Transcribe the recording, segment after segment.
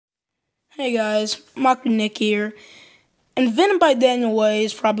Hey guys, Mocker Nick here, and Venom by Daniel Way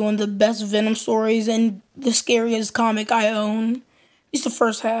is probably one of the best Venom stories and the scariest comic I own. At least the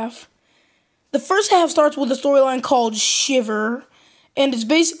first half. The first half starts with a storyline called Shiver, and it's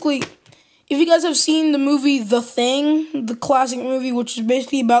basically, if you guys have seen the movie The Thing, the classic movie, which is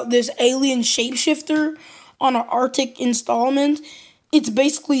basically about this alien shapeshifter on an Arctic installment, it's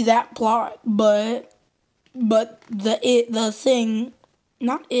basically that plot, but the thing.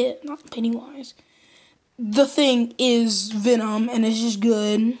 Not Pennywise. The Thing is Venom, and it's just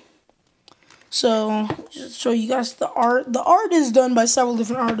good. So, just show you guys the art. The art is done by several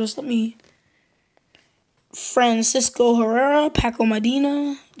different artists. Francisco Herrera, Paco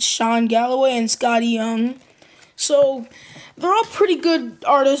Medina, Sean Galloway, and Scotty Young. So, they're all pretty good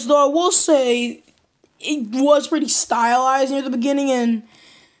artists, though I will say it was pretty stylized near the beginning, and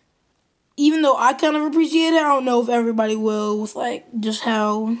even though I kind of appreciate it, I don't know if everybody will with, just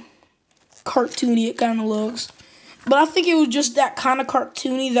how cartoony it kind of looks. But I think it was just that kind of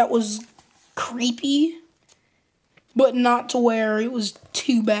cartoony that was creepy, but not to where it was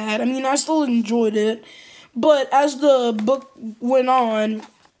too bad. I mean, I still enjoyed it. But as the book went on,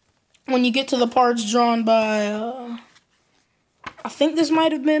 when you get to the parts drawn by, I think this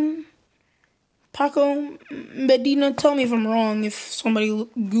might have been Paco Medina, tell me if I'm wrong if somebody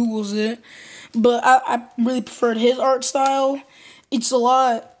Googles it. But I really preferred his art style. It's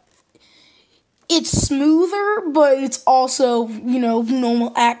smoother, but it's also,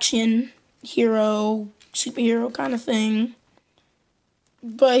 normal action hero, superhero kind of thing.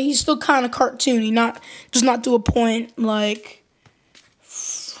 But he's still kind of cartoony, not to a point like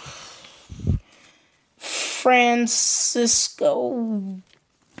Francisco.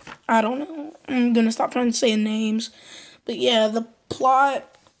 I don't know. I'm going to stop trying to say names. But yeah, the plot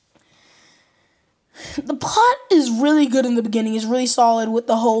is really good in the beginning. It's really solid with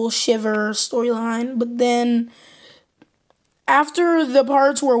the whole Shiver storyline. But then, after the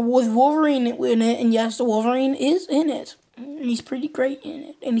parts where with Wolverine in it, and yes, the Wolverine is in it. And he's pretty great in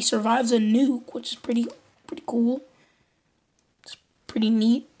it. And he survives a nuke, which is pretty cool. It's pretty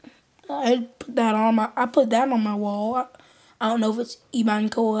neat. I put that on my wall. I don't know if it's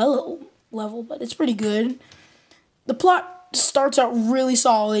Iban Coelho level, but it's pretty good. The plot starts out really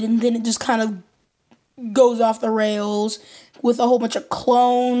solid, and then it just kind of goes off the rails with a whole bunch of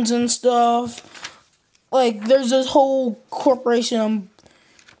clones and stuff. There's this whole corporation of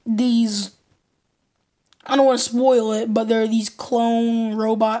these, I don't want to spoil it, but there are these clone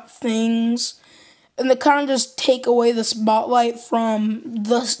robot things, and they kind of just take away the spotlight from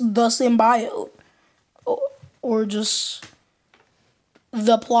the symbiote, or just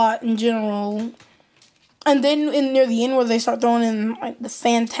the plot in general. And then near the end where they start throwing in the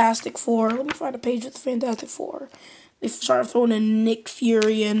Fantastic Four. Let me find a page with the Fantastic Four. They start throwing in Nick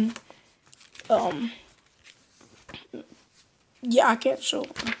Fury and yeah, I can't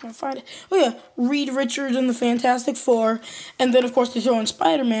find it. Oh yeah, Reed Richards and the Fantastic Four. And then of course they throw in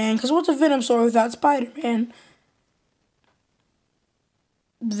Spider-Man, because what's a Venom story without Spider-Man?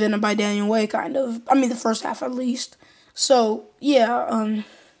 Venom by Daniel Way, kind of. I mean, the first half at least. So, yeah,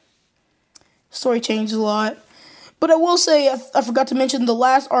 story changes a lot. But I will say, I forgot to mention the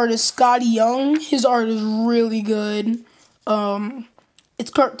last artist, Scotty Young. His art is really good.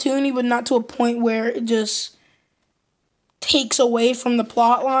 It's cartoony, but not to a point where it just takes away from the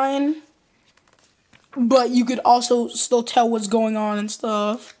plot line. But you could also still tell what's going on and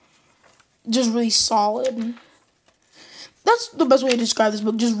stuff. Just really solid. That's the best way to describe this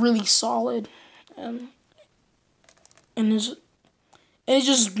book, just really solid. And it's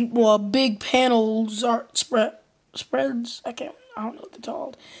just, big panels, art spreads. I don't know what they're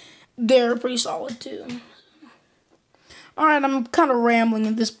called. They're pretty solid too. Alright, I'm kind of rambling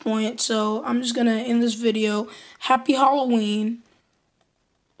at this point, so I'm just gonna end this video. Happy Halloween.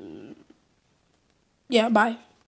 Yeah, bye.